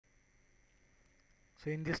So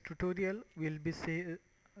in this tutorial we'll be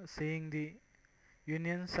seeing the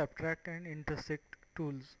union, subtract and intersect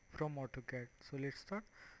tools from AutoCAD. So let's start.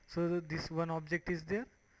 So this one object is there.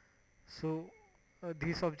 So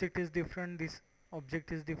this object is different, this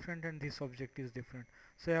object is different, and this object is different.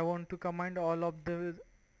 So I want to combine all of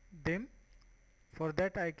them. For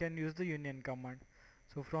that I can use the union command.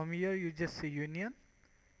 So from here you just say union,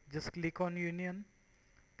 just click on union.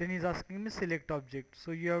 Then he's asking me select object.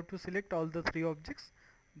 So you have to select all the three objects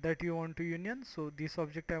that you want to union. So this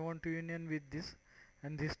object I want to union with this,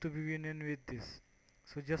 and this to be union with this.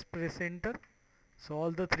 So just press enter. So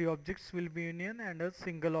all the three objects will be union and a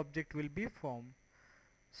single object will be formed.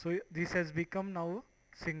 So this has become now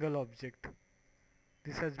a single object.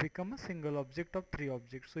 This has become a single object of three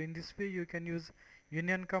objects. So in this way you can use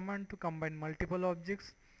union command to combine multiple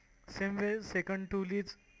objects. Same way second tool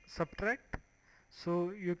is subtract.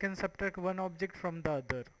 So you can subtract one object from the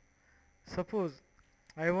other. Suppose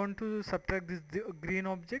I want to subtract this green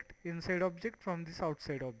object, inside object, from this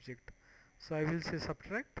outside object. So I will say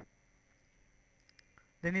subtract.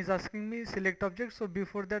 Then he's asking me select object. So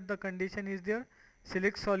before that the condition is there,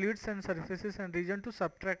 select solids and surfaces and region to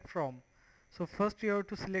subtract from. So first you have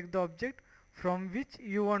to select the object from which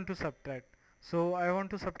you want to subtract. So I want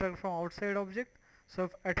to subtract from outside object. So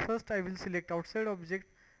at first I will select outside object,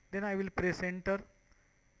 then I will press enter.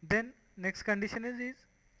 Then next condition is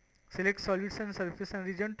select solids and surface and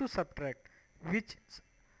region to subtract. Which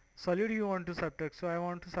solid you want to subtract? So I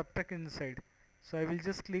want to subtract inside. So I will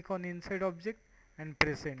just click on inside object and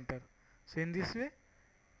press enter. So in this way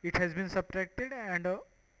it has been subtracted and a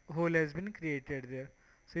hole has been created there.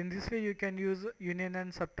 So in this way you can use union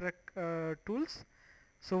and subtract tools.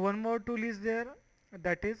 So one more tool is there,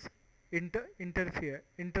 that is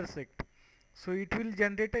intersect. So it will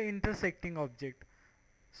generate a intersecting object.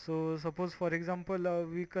 So suppose for example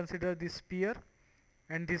we consider this sphere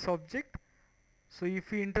and this object. So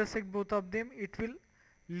if we intersect both of them, it will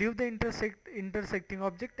leave the intersecting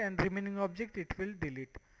object and remaining object it will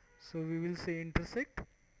delete. So we will say intersect,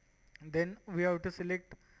 then we have to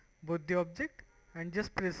select both the object and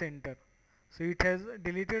just press enter. So it has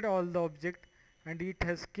deleted all the object and it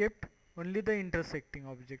has kept only the intersecting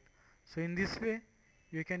object. So in this way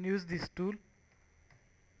you can use this tool.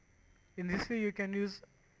 In this way you can use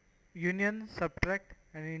union, subtract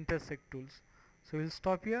and intersect tools. So we'll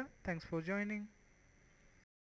stop here. Thanks for joining.